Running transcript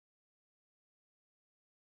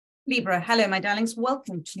Libra, hello, my darlings.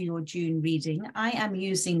 Welcome to your June reading. I am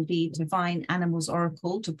using the Divine Animals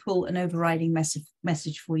Oracle to pull an overriding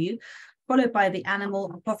message for you, followed by the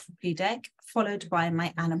Animal Apothecary deck, followed by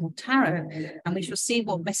my Animal Tarot. And we shall see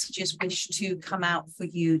what messages wish to come out for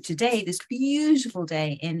you today, this beautiful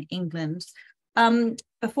day in England.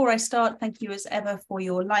 Before I start, thank you as ever for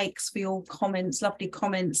your likes, for your comments, lovely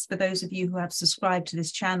comments, for those of you who have subscribed to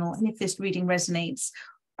this channel. And if this reading resonates,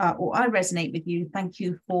 or I resonate with you, thank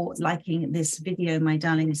you for liking this video, my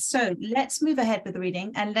darlings. So let's move ahead with the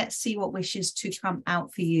reading and let's see what wishes to come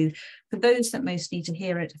out for you. For those that most need to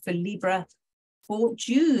hear it, for Libra for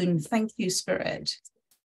June. Thank you, Spirit.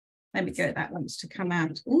 There we go, that wants to come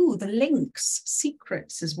out. Ooh, the Lynx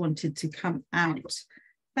Secrets has wanted to come out.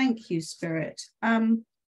 Thank you, Spirit. The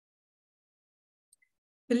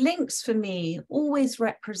Lynx for me always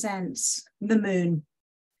represents the moon.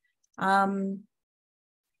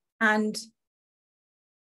 And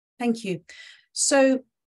thank you. So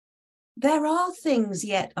there are things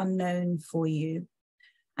yet unknown for you.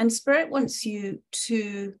 And Spirit wants you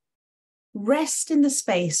to rest in the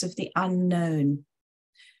space of the unknown.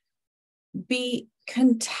 Be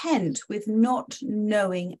content with not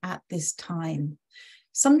knowing at this time.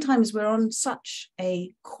 Sometimes we're on such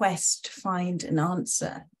a quest to find an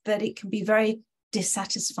answer that it can be very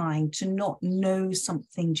dissatisfying to not know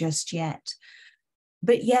something just yet.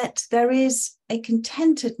 But yet there is a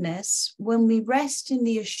contentedness when we rest in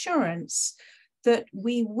the assurance that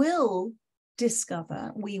we will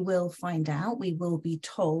discover, we will find out, we will be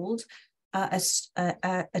told, a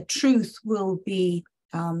truth will be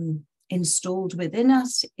installed within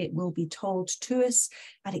us, it will be told to us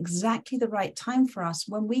at exactly the right time for us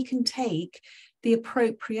when we can take the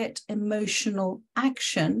appropriate emotional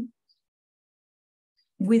action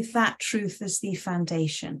with that truth as the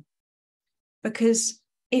foundation. Because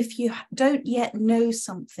if you don't yet know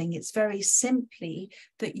something, it's very simply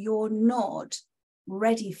that you're not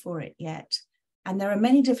ready for it yet. And there are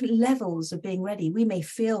many different levels of being ready. We may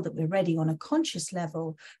feel that we're ready on a conscious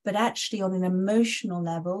level, but actually on an emotional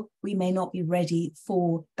level, we may not be ready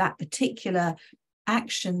for that particular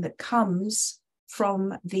action that comes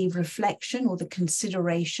from the reflection or the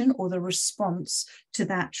consideration or the response to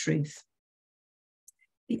that truth.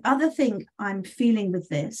 The other thing I'm feeling with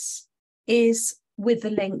this is with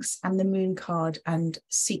the Lynx and the Moon card and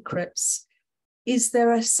Secrets, is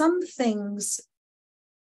there are some things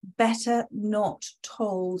better not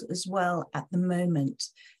told as well at the moment.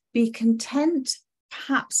 Be content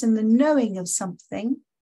perhaps in the knowing of something,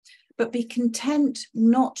 but be content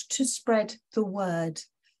not to spread the word,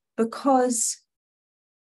 because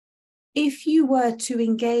if you were to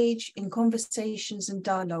engage in conversations and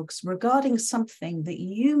dialogues regarding something that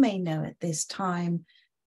you may know at this time,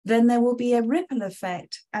 then there will be a ripple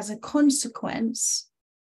effect as a consequence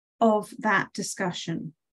of that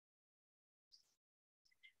discussion.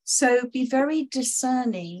 So be very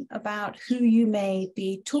discerning about who you may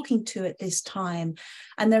be talking to at this time.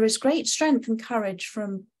 And there is great strength and courage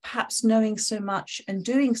from perhaps knowing so much and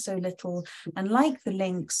doing so little. And like the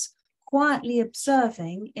Lynx, quietly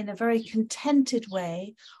observing in a very contented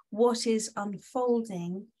way what is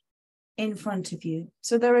unfolding in front of you.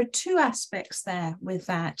 So there are two aspects there with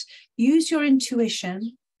that. Use your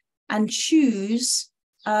intuition and choose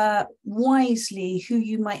wisely who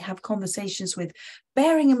you might have conversations with,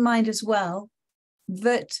 bearing in mind as well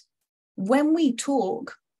that when we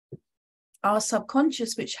talk, our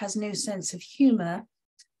subconscious, which has no sense of humor,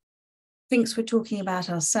 thinks we're talking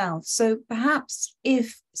about ourselves. So perhaps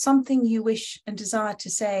if something you wish and desire to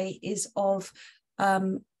say is of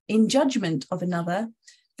in judgment of another,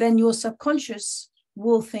 then your subconscious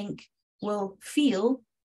will think, will feel,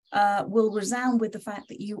 will resound with the fact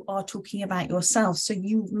that you are talking about yourself. So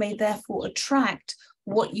you may therefore attract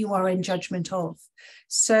what you are in judgment of.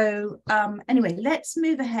 So anyway, let's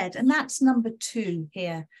move ahead. And that's number 2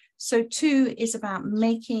 here. So 2 is about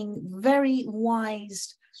making very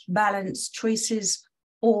wise, balanced choices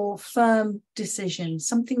or firm decisions,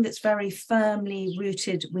 something that's very firmly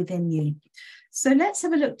rooted within you. So let's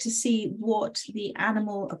have a look to see what the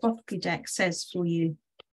Animal Apothecary deck says for you.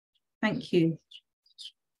 Thank you.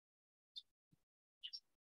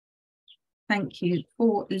 Thank you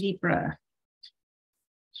for Libra.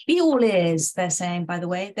 Be all ears, they're saying, by the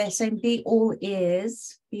way. They're saying be all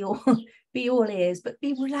ears, be all ears, but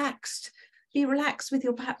be relaxed. Be relaxed with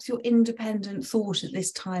perhaps your independent thought at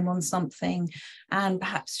this time on something, and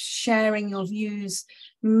perhaps sharing your views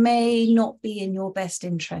may not be in your best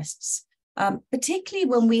interests. Particularly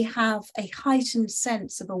when we have a heightened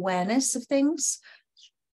sense of awareness of things,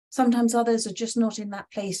 Sometimes others are just not in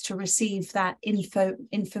that place to receive that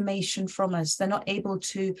information from us. They're not able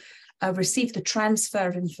to receive the transfer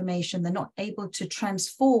of information. They're not able to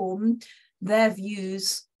transform their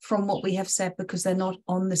views from what we have said because they're not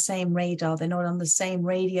on the same radar. They're not on the same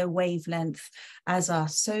radio wavelength as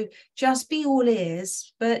us. So just be all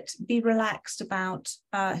ears, but be relaxed about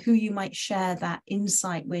who you might share that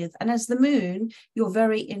insight with. And as the moon, you're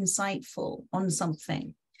very insightful on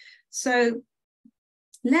something. So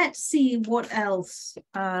let's see what else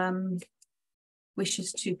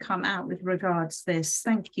wishes to come out with regards to this.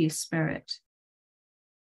 Thank you, Spirit.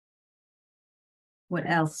 What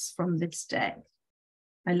else from this deck?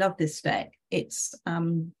 I love this deck. It's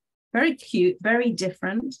very cute, very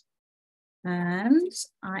different. And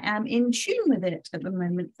I am in tune with it at the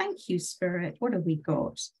moment. Thank you, Spirit. What have we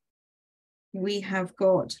got? We have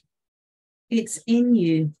got, it's in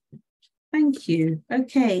you. Thank you.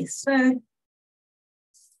 Okay, so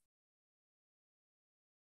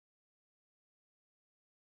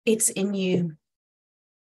it's in you.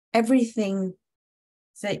 Everything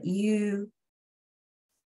that you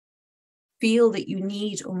feel that you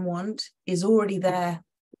need and want is already there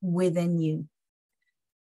within you.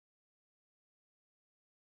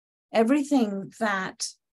 Everything that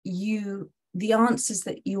the answers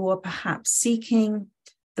that you are perhaps seeking,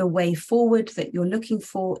 the way forward that you're looking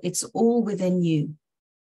for, it's all within you.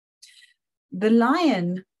 The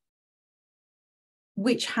lion,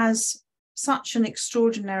 which has such an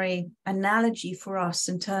extraordinary analogy for us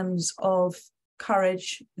in terms of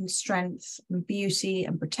courage and strength and beauty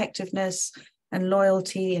and protectiveness and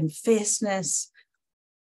loyalty and fierceness.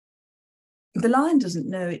 The lion doesn't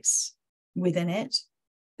know it's within it.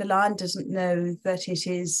 The lion doesn't know that it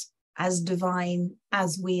is as divine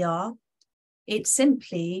as we are. It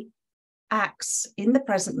simply acts in the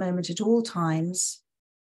present moment at all times,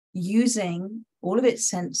 using all of its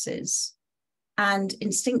senses, and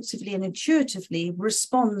instinctively and intuitively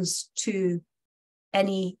responds to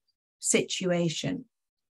any situation.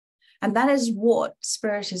 And that is what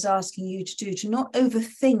Spirit is asking you to do, to not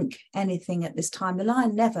overthink anything at this time. The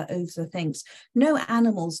lion never overthinks. No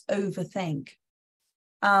animals overthink.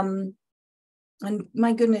 And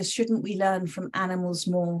my goodness, shouldn't we learn from animals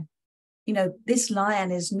more? You know, this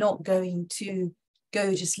lion is not going to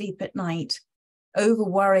go to sleep at night over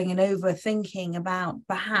worrying and overthinking about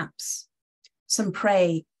perhaps some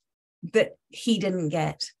prey that he didn't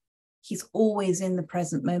get. He's always in the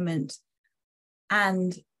present moment.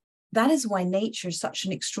 And that is why nature is such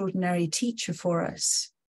an extraordinary teacher for us,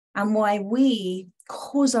 and why we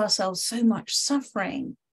cause ourselves so much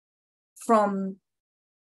suffering from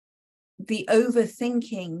the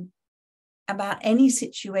overthinking about any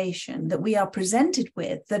situation that we are presented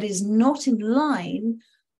with that is not in line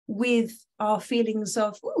with our feelings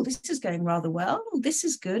of, oh, this is going rather well, oh, this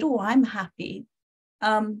is good, or I'm happy.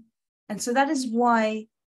 And so that is why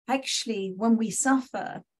actually when we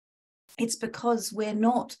suffer, it's because we're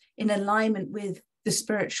not in alignment with the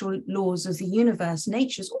spiritual laws of the universe.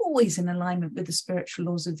 Nature's always in alignment with the spiritual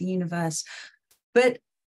laws of the universe. But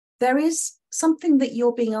there is something that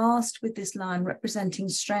you're being asked with this line representing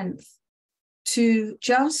strength, to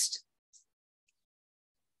just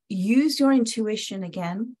use your intuition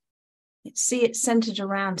again. See it centered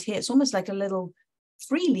around here. It's almost like a little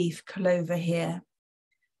 3-leaf clover here.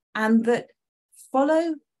 And that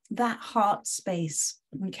follow that heart space,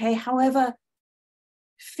 okay? However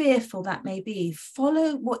fearful that may be,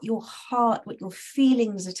 follow what your heart, what your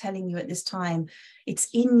feelings are telling you at this time. It's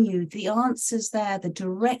in you. The answer's there. The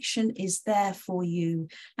direction is there for you.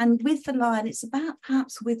 And with the lion, it's about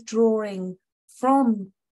perhaps withdrawing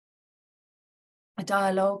from a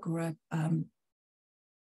dialogue or an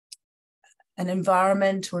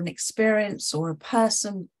environment or an experience or a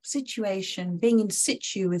person, situation, being in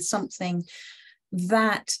situ with something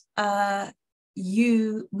that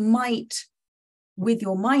you might, with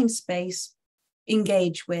your mind space,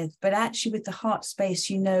 engage with, but actually with the heart space,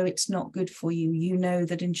 you know it's not good for you. You know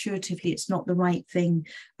that intuitively it's not the right thing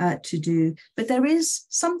to do. But there is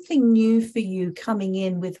something new for you coming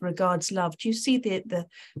in with regards love. Do you see the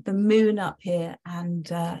moon up here and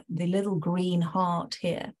the little green heart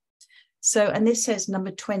here? So, and this says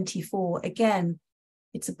number 24. Again,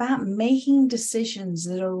 it's about making decisions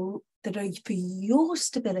that are for your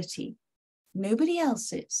stability, nobody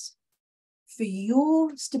else's. For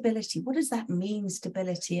your stability. What does that mean,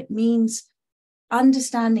 stability? It means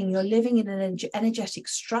understanding you're living in an energetic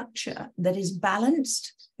structure that is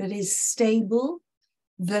balanced, that is stable,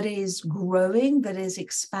 that is growing, that is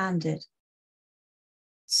expanded.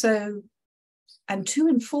 So, and 2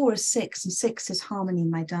 and 4 is 6, and 6 is harmony,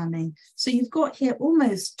 my darling. So you've got here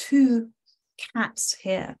almost 2 cats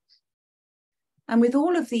here. And with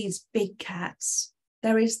all of these big cats,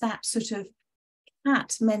 there is that sort of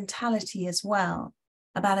cat mentality as well,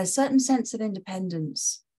 about a certain sense of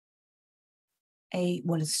independence, a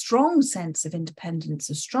strong sense of independence,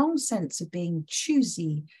 a strong sense of being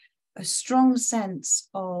choosy, a strong sense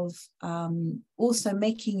of also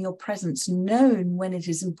making your presence known when it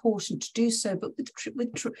is important to do so, but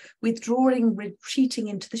withdrawing, retreating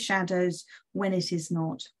into the shadows when it is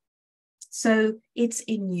not. So it's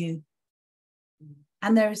in you.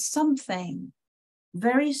 And there is something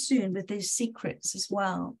very soon with these secrets as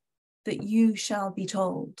well that you shall be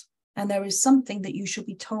told. And there is something that you shall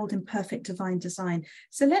be told in perfect divine design.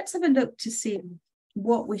 So let's have a look to see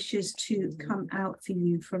what wishes to come out for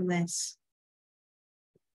you from this.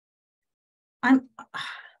 I'm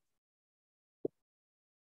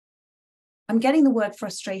getting the word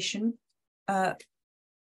frustration from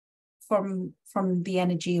the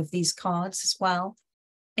energy of these cards as well,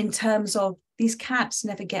 in terms of these cats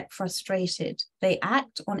never get frustrated. They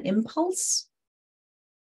act on impulse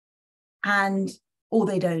or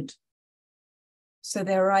they don't. So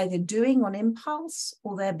they're either doing on impulse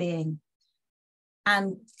or they're being.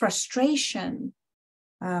 And frustration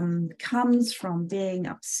comes from being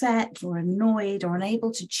upset or annoyed or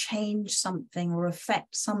unable to change something or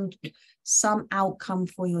affect some outcome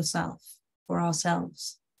for yourself, for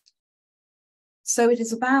ourselves. So it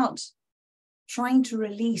is about trying to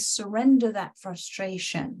release, surrender that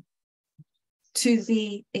frustration to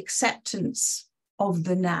the acceptance of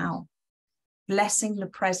the now, blessing the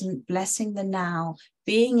present, blessing the now,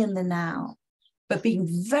 being in the now, but being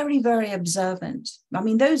very, very observant. I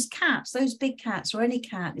mean, those cats, those big cats or any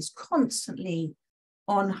cat is constantly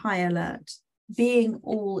on high alert. Being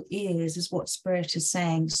all ears is what Spirit is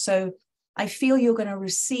saying. So I feel you're going to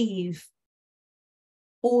receive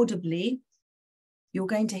audibly. You're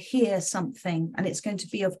going to hear something and it's going to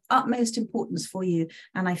be of utmost importance for you.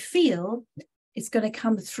 And I feel it's going to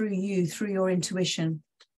come through you, through your intuition.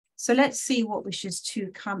 So let's see what wishes to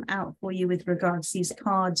come out for you with regards to these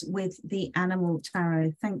cards with the Animal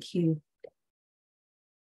Tarot. Thank you.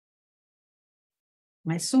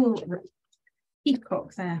 I saw a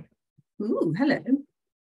peacock there. Ooh, hello.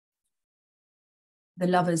 The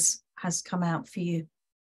Lovers has come out for you.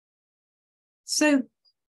 So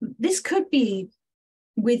this could be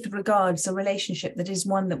with regards a relationship that is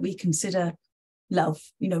one that we consider love,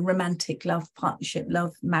 you know, romantic love, partnership,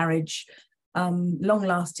 love, marriage,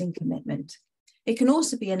 long-lasting commitment. It can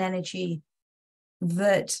also be an energy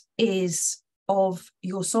that is of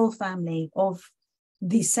your soul family, of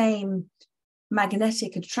the same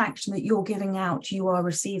magnetic attraction that you're giving out, you are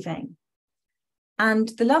receiving. And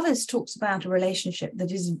the Lovers talks about a relationship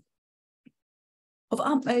that is of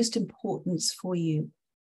utmost importance for you.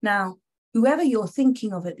 Now, whoever you're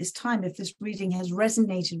thinking of at this time, if this reading has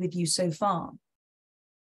resonated with you so far,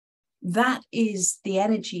 that is the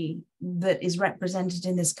energy that is represented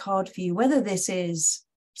in this card for you, whether this is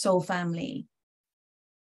soul family,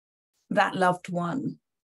 that loved one,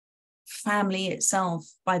 family itself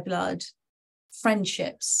by blood,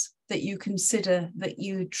 friendships that you consider that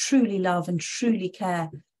you truly love and truly care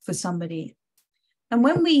for somebody. And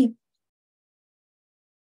when we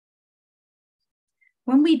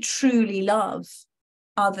truly love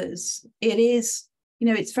others, it is, you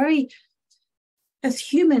know, it's very, as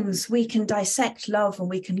humans, we can dissect love and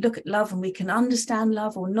we can look at love and we can understand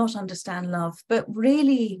love or not understand love, but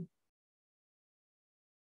really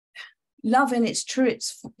love in its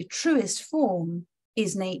truest form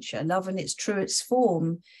is nature. Love in its truest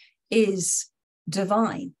form is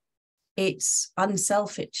divine. It's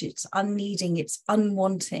unselfish, it's unneeding, it's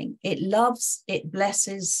unwanting. It loves, it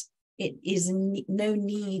blesses, it is no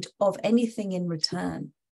need of anything in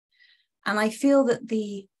return. And I feel that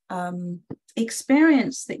the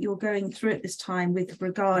experience that you're going through at this time with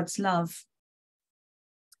regards love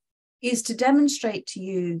is to demonstrate to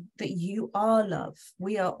you that you are love.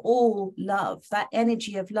 We are all love, that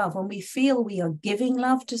energy of love. When we feel we are giving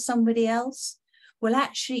love to somebody else, we're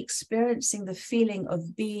actually experiencing the feeling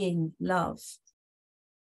of being love.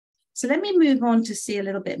 So let me move on to see a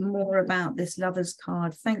little bit more about this Lovers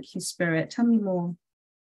card. Thank you, Spirit. Tell me more.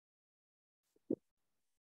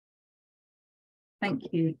 Thank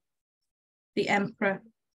you. The Emperor.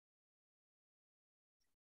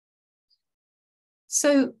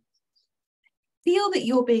 So feel that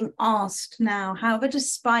you're being asked now, however,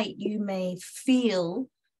 despite you may feel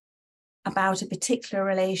about a particular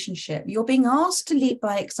relationship, you're being asked to lead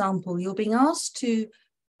by example. You're being asked to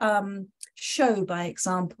show by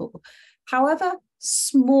example. However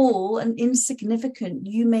small and insignificant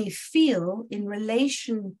you may feel in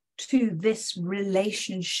relation to this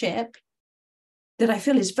relationship, that I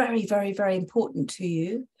feel is very, very, very important to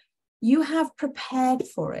you, you have prepared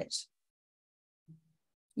for it.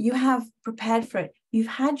 You have prepared for it. You've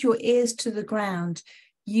had your ears to the ground.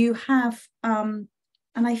 You have, and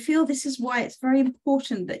I feel this is why it's very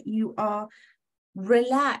important that you are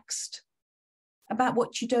relaxed about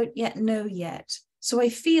what you don't yet know yet. So I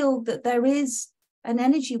feel that there is an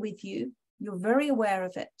energy with you. You're very aware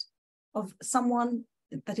of it, of someone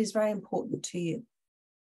that is very important to you.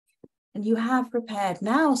 And you have prepared.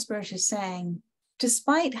 Now, Spirit is saying,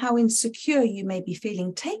 despite how insecure you may be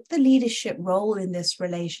feeling, take the leadership role in this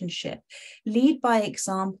relationship. Lead by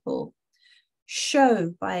example.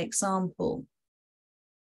 Show by example.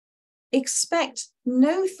 Expect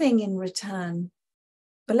no thing in return.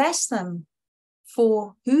 Bless them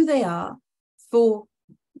for who they are, for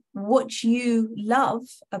what you love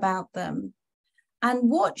about them, and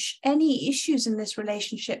watch any issues in this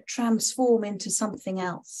relationship transform into something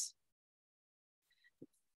else.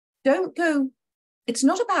 Don't go, it's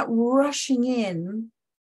not about rushing in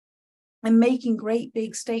and making great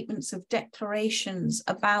big statements of declarations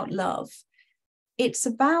about love. It's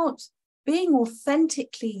about being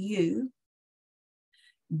authentically you,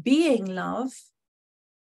 being love,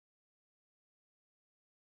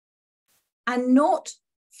 and not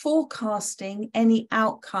forecasting any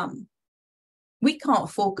outcome. We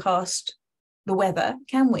can't forecast the weather,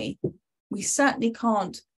 can we? We certainly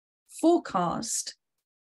can't forecast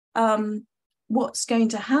what's going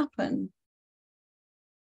to happen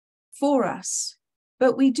for us.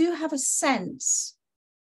 But we do have a sense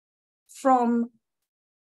from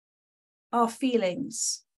our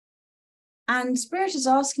feelings. And Spirit is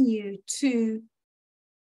asking you to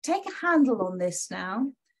take a handle on this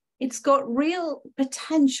now. It's got real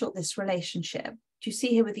potential, this relationship. Do you see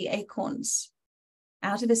here with the acorns?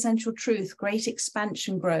 Out of essential truth, great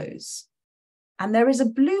expansion grows. And there is a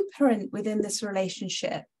blueprint within this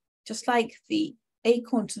relationship, just like the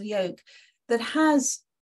acorn to the oak, that has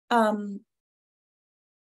a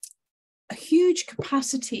huge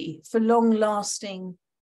capacity for long-lasting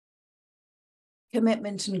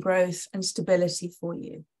commitment and growth and stability for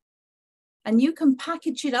you. And you can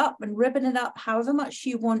package it up and ribbon it up however much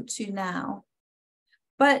you want to now,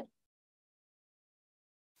 but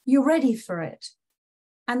you're ready for it.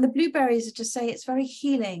 And the blueberries are to say it's very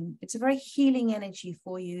healing. It's a very healing energy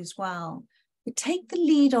for you as well. You take the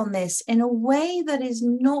lead on this in a way that is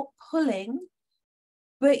not pulling,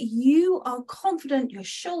 but you are confident, your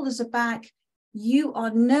shoulders are back, you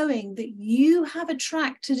are knowing that you have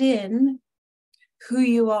attracted in who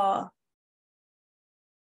you are.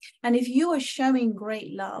 And if you are showing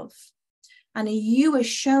great love, and you are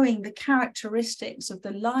showing the characteristics of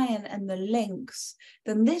the lion and the lynx,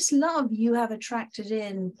 then this love you have attracted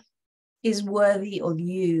in is worthy of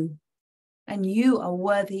you, and you are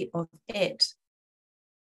worthy of it.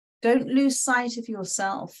 Don't lose sight of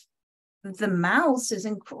yourself. The mouse is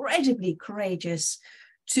incredibly courageous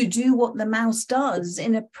to do what the mouse does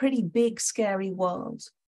in a pretty big, scary world.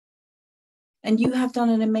 And you have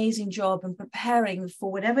done an amazing job in preparing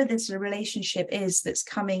for whatever this relationship is that's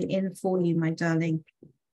coming in for you, my darling.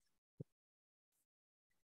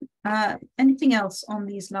 Anything else on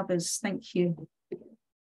these lovers? Thank you.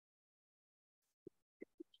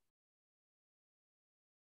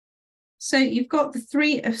 So you've got the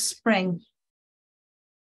Three of Spring.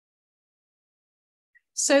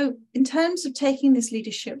 So in terms of taking this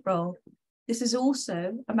leadership role, this is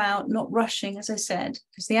also about not rushing, as I said,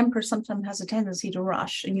 because the Emperor sometimes has a tendency to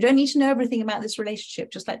rush. And you don't need to know everything about this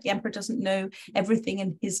relationship, just like the Emperor doesn't know everything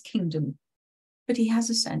in his kingdom. But he has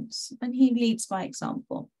a sense, and he leads by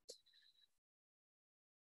example.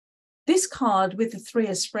 This card with the Three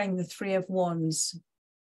of Spring, the Three of Wands,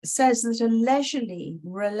 says that a leisurely,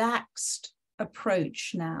 relaxed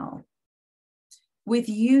approach now, with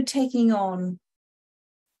you taking on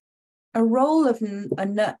a role of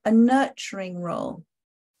a nurturing role,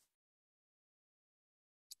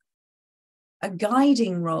 a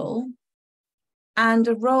guiding role, and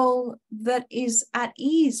a role that is at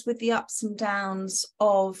ease with the ups and downs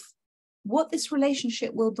of what this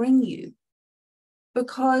relationship will bring you.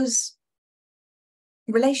 Because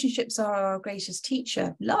relationships are our greatest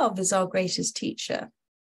teacher. Love is our greatest teacher.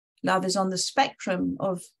 Love is on the spectrum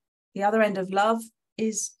of the other end of love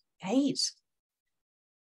is hate.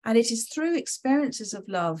 And it is through experiences of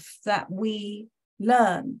love that we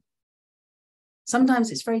learn. Sometimes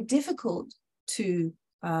it's very difficult to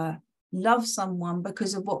love someone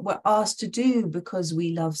because of what we're asked to do because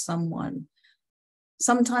we love someone.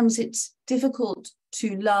 Sometimes it's difficult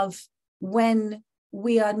to love when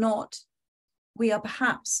we are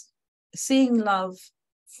perhaps seeing love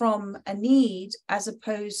from a need as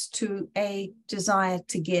opposed to a desire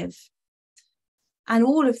to give. And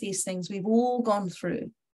all of these things we've all gone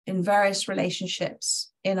through in various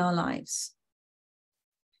relationships in our lives.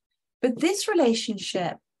 But this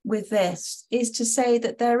relationship with this is to say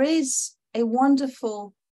that there is a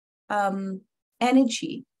wonderful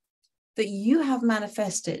energy that you have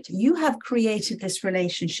manifested. You have created this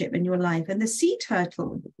relationship in your life. And the sea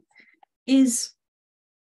turtle is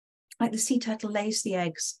like the sea turtle lays the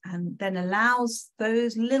eggs and then allows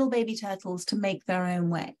those little baby turtles to make their own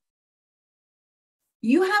way.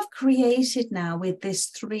 You have created now with this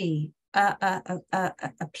three a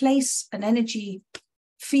place, an energy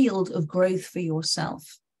field of growth for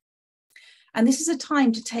yourself. And this is a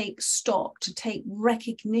time to take stock, to take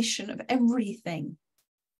recognition of everything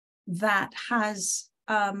that has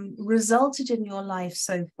resulted in your life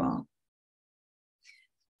so far.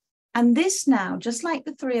 And this now, just like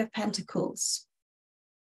the Three of Pentacles,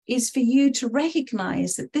 is for you to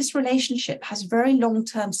recognize that this relationship has very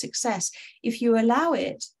long-term success if you allow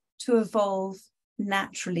it to evolve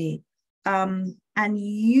naturally. And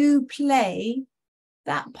you play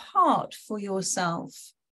that part for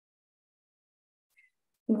yourself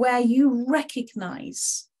where you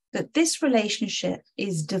recognize that this relationship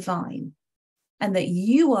is divine and that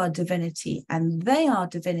you are divinity and they are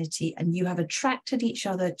divinity and you have attracted each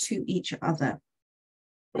other to each other.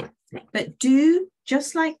 But do,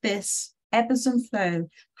 just like this, ebbs and flow,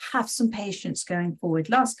 have some patience going forward.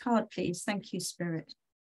 Last card, please. Thank you, Spirit.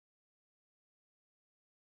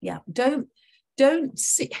 Yeah, don't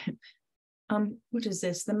see, what is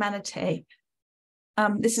this? The manatee.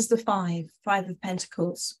 This is the five of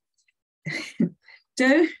Pentacles.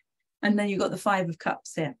 And then you've got the 5 of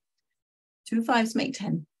Cups here. 2 5s make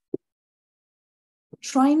 10.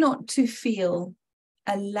 Try not to feel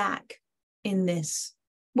a lack in this.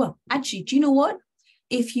 Well, actually, do you know what?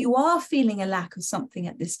 If you are feeling a lack of something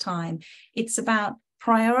at this time, it's about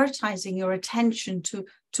prioritizing your attention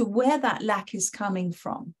to where that lack is coming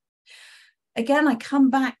from. Again, I come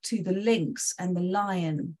back to the lynx and the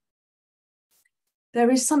lion. There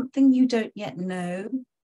is something you don't yet know.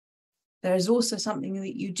 There is also something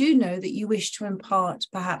that you do know that you wish to impart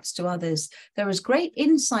perhaps to others. There is great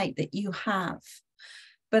insight that you have,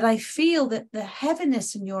 but I feel that the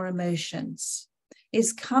heaviness in your emotions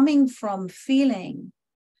is coming from feeling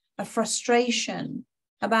a frustration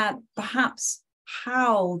about perhaps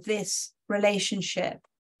how this relationship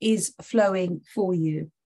is flowing for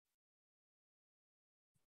you.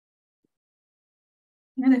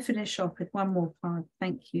 I'm going to finish off with one more card.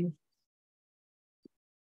 Thank you.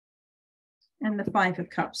 And the 5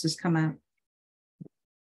 of Cups has come out.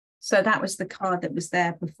 So that was the card that was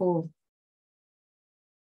there before.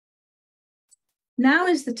 Now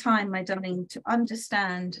is the time, my darling, to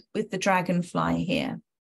understand with the dragonfly here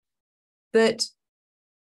that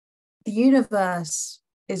the universe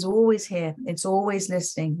is always here. It's always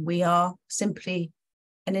listening. We are simply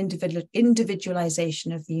an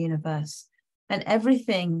individualization of the universe. And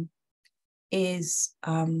everything is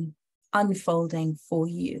unfolding for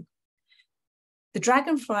you. The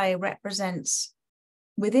dragonfly represents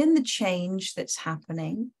within the change that's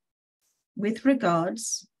happening with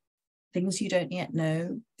regards, things you don't yet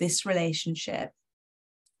know, this relationship.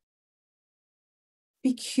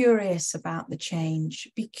 Be curious about the change.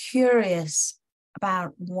 Be curious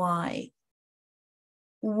about why.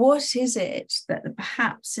 What is it that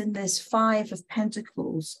perhaps in this 5 of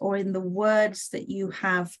Pentacles or in the words that you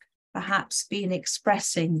have perhaps been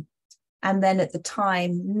expressing, and then at the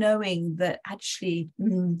time knowing that actually,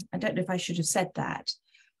 I don't know if I should have said that.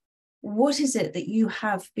 What is it that you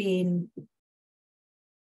have been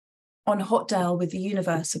on hot dial with the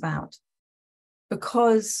universe about?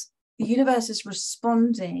 Because the universe is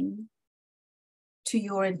responding to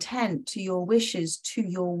your intent, to your wishes, to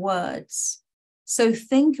your words. So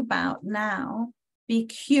think about now, be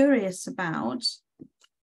curious about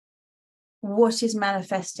what is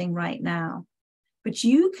manifesting right now. But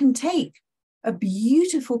you can take a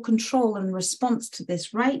beautiful control and response to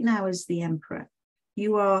this right now as the Emperor.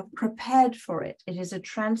 You are prepared for it. It is a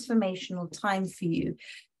transformational time for you.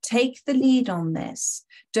 Take the lead on this.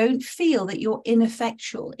 Don't feel that you're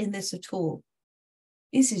ineffectual in this at all.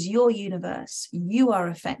 This is your universe. You are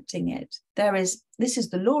affecting it. This is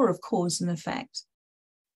the law of cause and effect.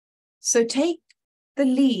 So take the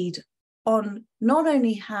lead on not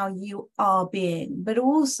only how you are being, but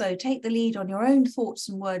also take the lead on your own thoughts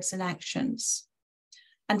and words and actions,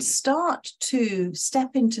 and start to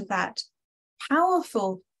step into that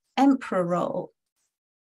powerful Emperor role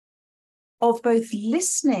of both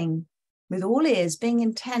listening with all ears, being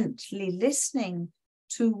intently listening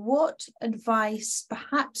to what advice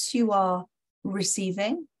perhaps you are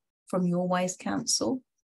receiving from your wise counsel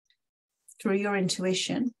through your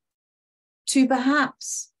intuition, to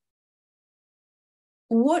perhaps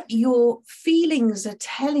what your feelings are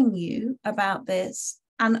telling you about this,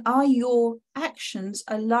 and are your actions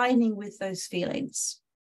aligning with those feelings?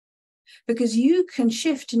 Because you can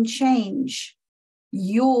shift and change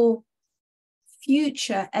your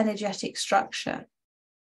future energetic structure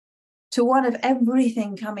to one of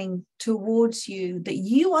everything coming towards you that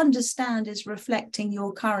you understand is reflecting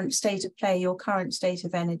your current state of play, your current state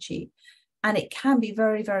of energy. And it can be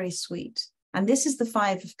very, very sweet. And this is the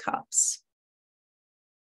 5 of Cups.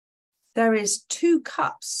 There is 2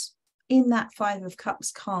 cups in that 5 of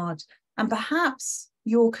Cups card. And perhaps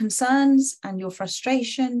your concerns and your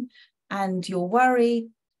frustration and your worry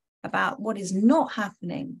about what is not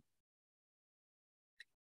happening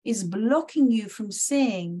is blocking you from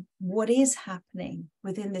seeing what is happening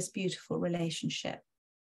within this beautiful relationship.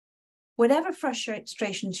 Whatever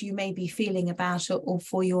frustrations you may be feeling about it or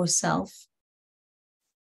for yourself,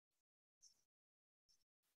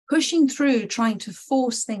 pushing through, trying to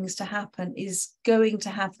force things to happen is going to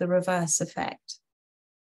have the reverse effect.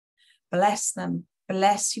 Bless them,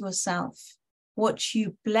 bless yourself. What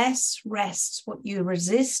you bless rests, what you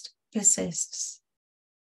resist persists.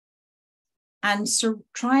 And so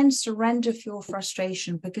try and surrender for your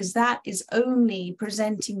frustration, because that is only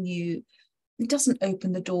presenting you, it doesn't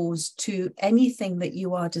open the doors to anything that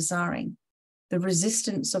you are desiring, the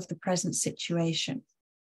resistance of the present situation.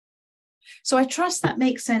 So I trust that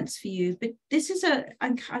makes sense for you, but this is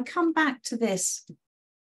I come back to this,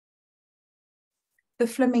 the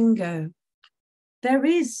flamingo. There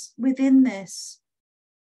is within this,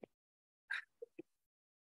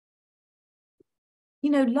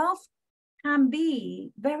 love can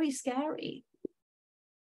be very scary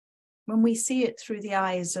when we see it through the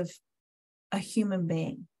eyes of a human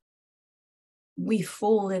being. We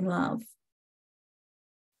fall in love.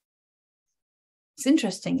 It's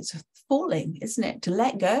interesting. It's falling, isn't it? To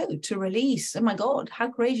let go, to release. Oh my God, how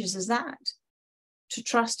courageous is that? To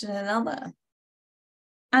trust in another.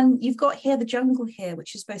 And you've got here the jungle here,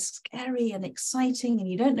 which is both scary and exciting, and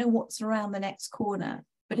you don't know what's around the next corner,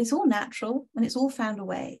 but it's all natural and it's all found a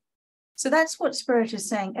way. So that's what Spirit is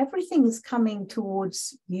saying. Everything is coming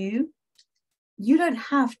towards you. You don't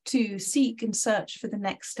have to seek and search for the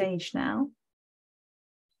next stage now.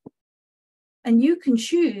 And you can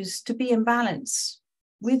choose to be in balance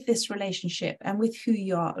with this relationship and with who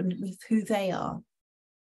you are and with who they are.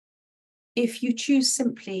 If you choose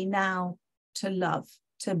simply now to love,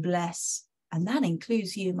 to bless, and that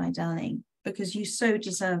includes you, my darling, because you so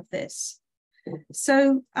deserve this.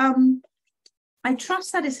 So I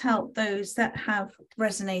trust that has helped those that have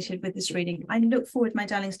resonated with this reading. I look forward, my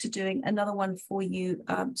darlings, to doing another one for you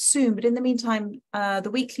soon. But in the meantime,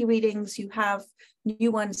 the weekly readings, you have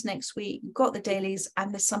new ones next week. You've got the dailies,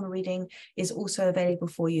 and the summer reading is also available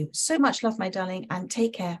for you. So much love, my darling, and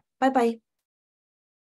take care. Bye-bye.